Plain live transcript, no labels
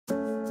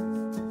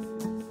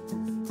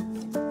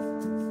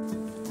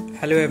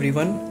Hello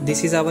everyone,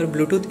 this is our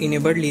Bluetooth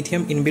enabled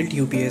lithium inbuilt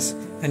UPS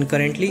and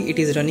currently it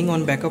is running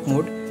on backup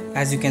mode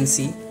as you can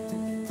see,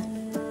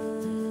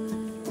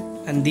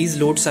 and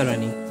these loads are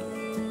running.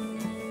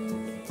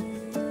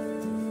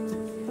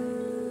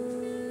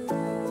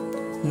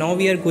 Now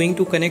we are going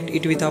to connect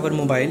it with our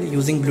mobile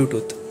using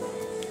Bluetooth.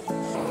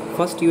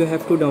 First you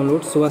have to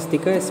download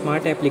Su-vastika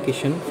smart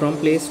application from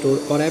Play Store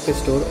or App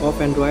Store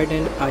of Android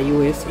and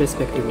iOS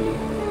respectively.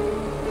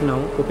 Now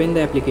open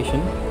the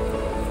application.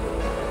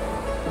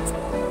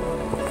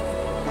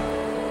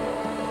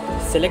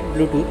 Select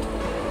Bluetooth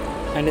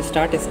and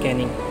start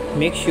scanning.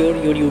 Make sure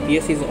your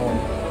UPS is on.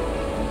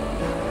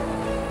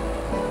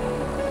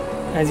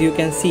 As you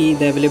can see,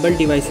 the available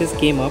devices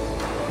came up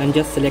and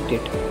just select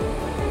it.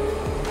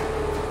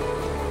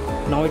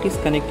 Now it is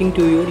connecting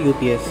to your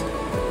UPS.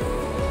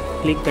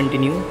 Click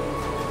continue.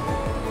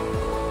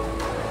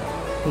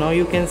 Now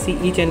you can see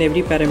each and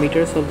every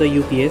parameters of the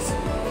UPS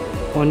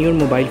on your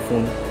mobile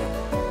phone.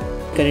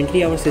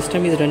 Currently our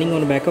system is running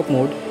on backup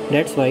mode,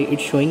 that's why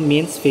it's showing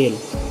mains fail.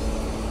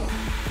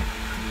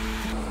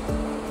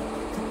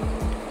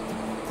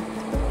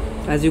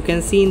 As you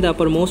can see in the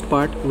uppermost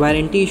part,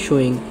 warranty is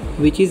showing,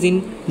 which is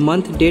in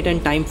month, date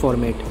and time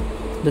format.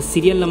 The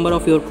serial number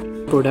of your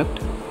product.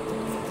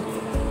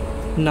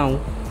 Now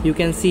you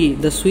can see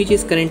the switch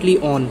is currently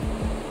on.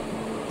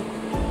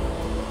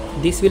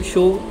 This will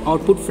show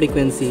output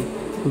frequency,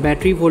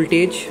 battery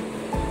voltage,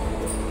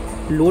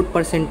 load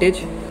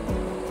percentage,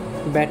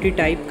 battery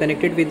type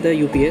connected with the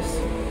UPS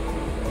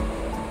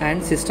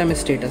and system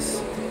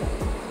status.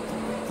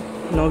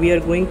 Now we are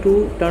going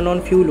to turn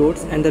on few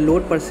loads and the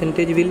load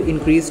percentage will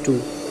increase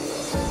too.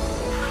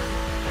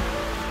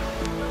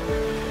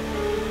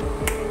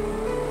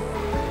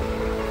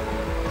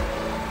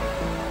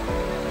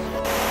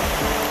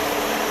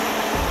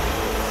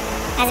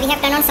 As we have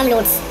turned on some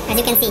loads, as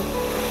you can see.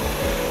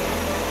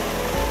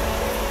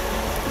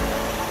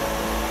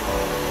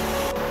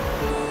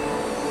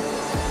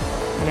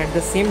 And at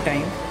the same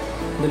time,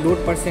 the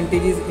load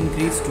percentage is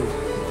increased too.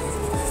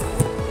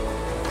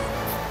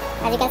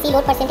 As you can see,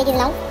 load percentage is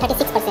now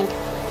 36%.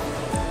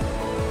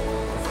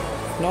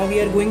 Now we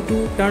are going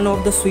to turn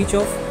off the switch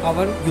of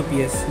our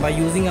UPS by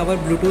using our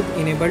Bluetooth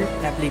enabled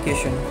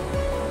application.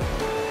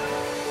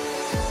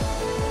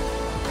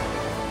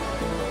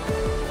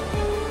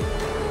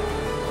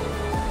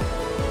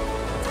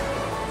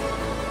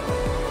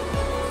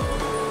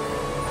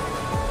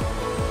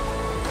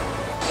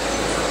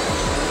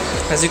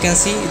 As you can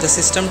see, the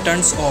system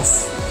turns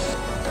off.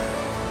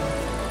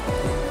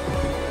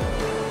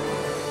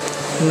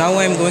 Now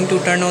I am going to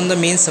turn on the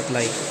main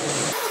supply.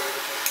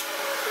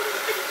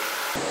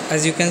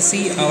 As you can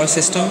see, our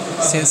system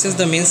senses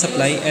the main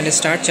supply and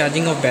start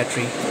charging of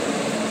battery.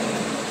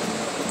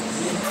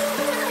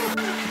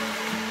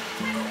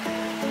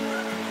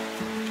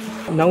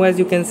 Now as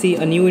you can see,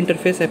 a new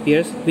interface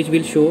appears which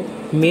will show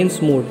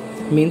mains mode,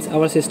 means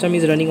our system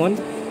is running on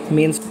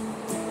mains.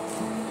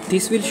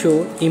 This will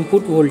show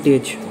input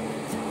voltage,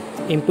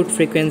 input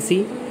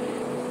frequency.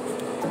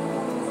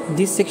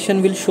 This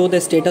section will show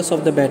the status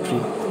of the battery.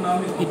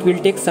 It will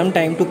take some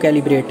time to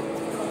calibrate.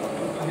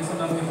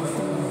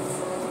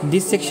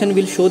 This section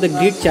will show the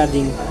grid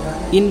charging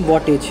in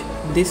wattage.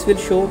 This will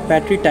show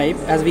battery type,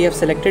 as we have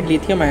selected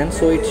lithium ion,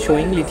 so it's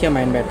showing lithium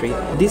ion battery.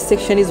 This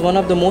section is one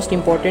of the most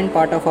important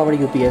part of our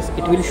UPS.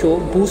 It will show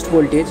boost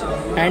voltage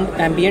and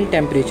ambient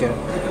temperature.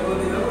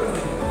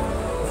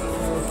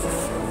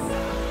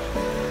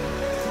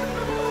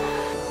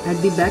 At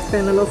the back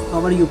panel of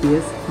our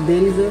UPS,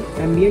 there is an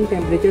ambient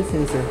temperature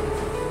sensor,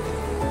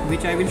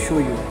 which I will show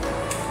you.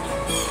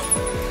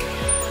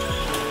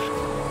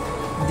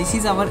 This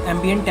is our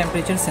ambient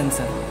temperature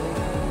sensor.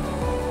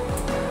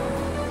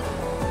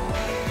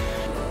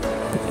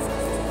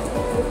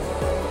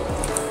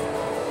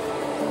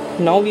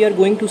 Now we are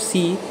going to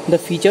see the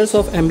features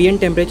of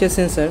ambient temperature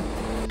sensor.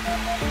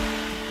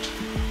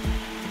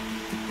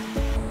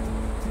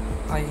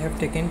 I have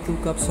taken 2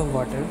 cups of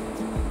water.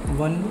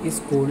 One is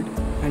cold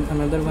and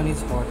another one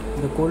is hot.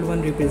 The cold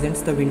one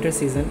represents the winter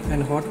season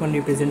and hot one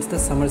represents the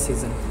summer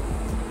season.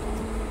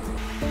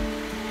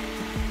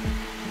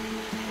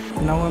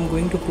 Now I am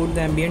going to put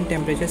the ambient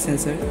temperature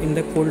sensor in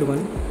the cold one,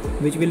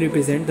 which will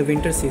represent the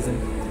winter season.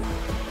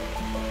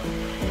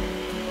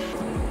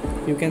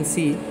 You can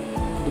see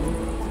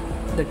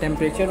the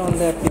temperature on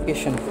the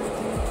application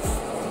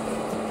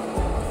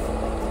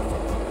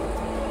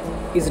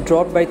is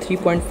dropped by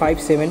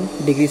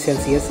 3.57 degrees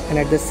Celsius, and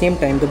at the same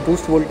time the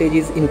boost voltage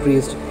is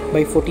increased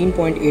by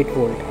 14.8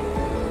 volt.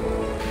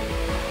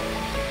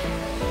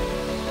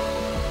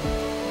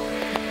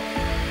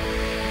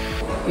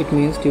 It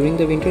means during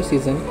the winter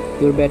season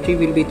your battery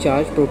will be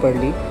charged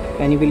properly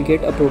and you will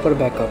get a proper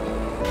backup.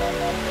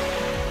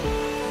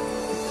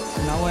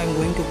 Now I am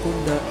going to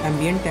put the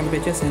ambient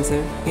temperature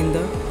sensor in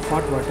the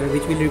hot water,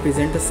 which will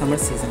represent the summer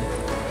season.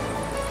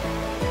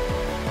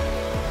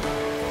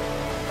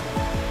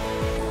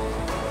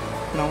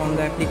 Now on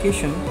the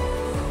application,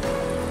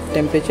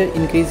 temperature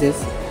increases,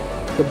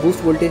 the boost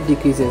voltage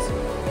decreases.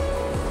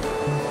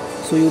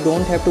 so you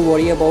don't have to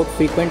worry about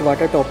frequent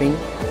water topping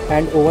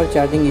and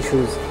overcharging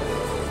issues.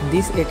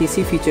 This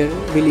ATC feature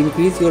will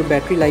increase your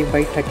battery life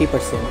by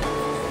 30%.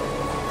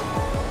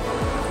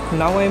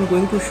 Now I am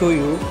going to show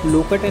you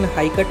low cut and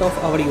high cut of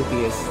our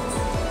UPS.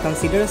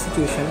 Consider a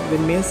situation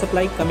when main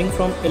supply coming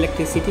from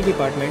electricity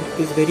department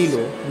is very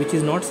low, which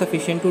is not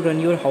sufficient to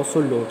run your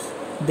household loads.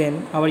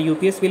 Then our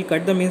UPS will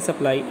cut the main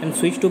supply and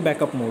switch to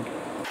backup mode.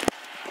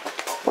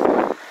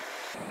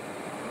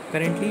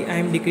 Currently I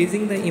am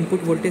decreasing the input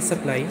voltage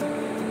supply .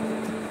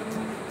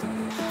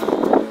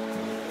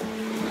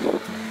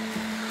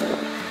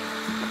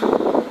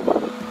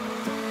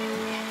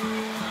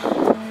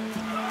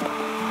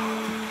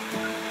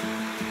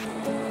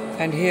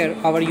 And here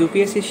our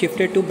UPS is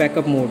shifted to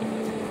backup mode,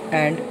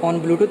 and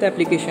on Bluetooth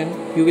application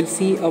you will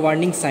see a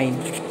warning sign.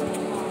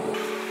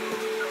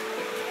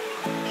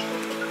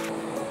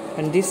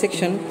 And this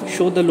section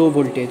shows the low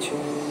voltage.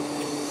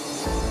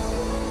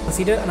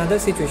 Consider another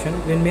situation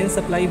when main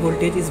supply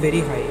voltage is very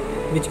high,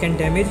 which can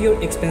damage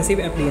your expensive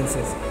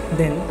appliances.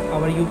 Then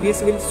our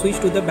UPS will switch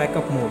to the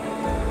backup mode.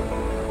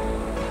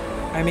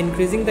 I am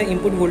increasing the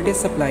input voltage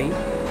supply.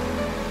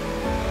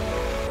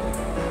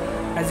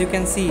 As you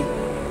can see,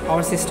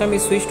 our system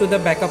is switched to the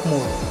backup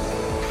mode,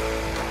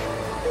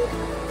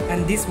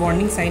 and this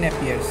warning sign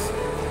appears.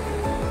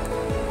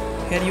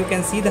 Here you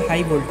can see the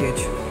high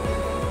voltage.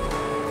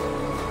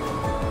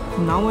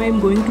 Now I am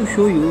going to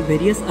show you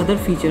various other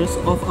features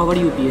of our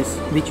UPS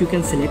which you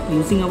can select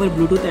using our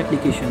Bluetooth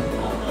application.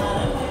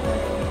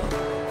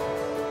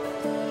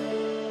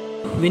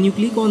 When you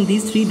click on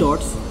these three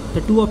dots,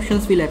 the two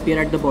options will appear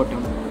at the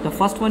bottom. The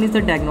first one is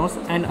the diagnose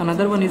and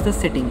another one is the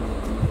setting.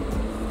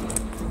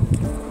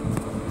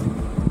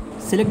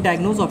 Select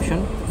diagnose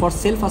option for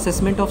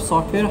self-assessment of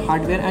software,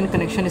 hardware and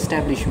connection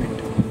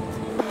establishment.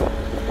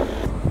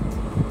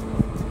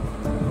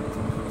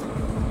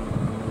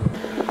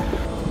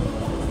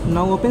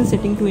 Now open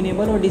setting to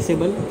enable or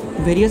disable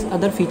various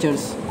other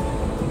features.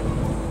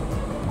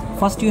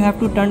 First you have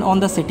to turn on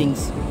the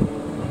settings.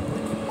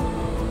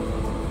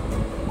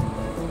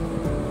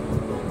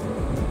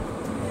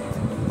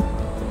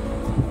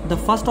 The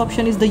first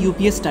option is the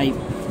UPS type.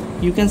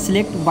 You can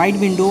select wide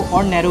window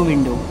or narrow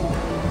window.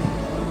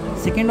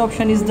 Second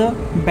option is the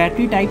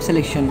battery type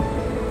selection.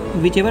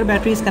 Whichever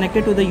battery is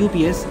connected to the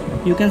UPS,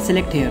 you can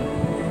select here.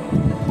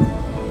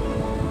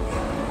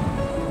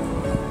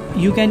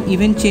 You can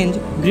even change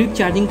grid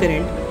charging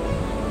current.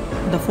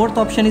 The fourth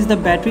option is the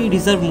battery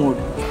reserve mode.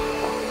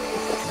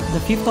 The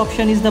fifth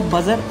option is the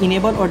buzzer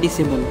enable or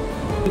disable.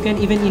 You can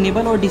even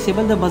enable or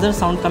disable the buzzer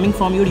sound coming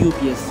from your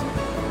UPS.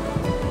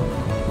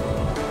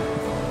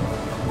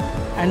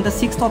 And the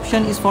sixth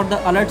option is for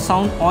the alert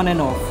sound on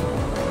and off.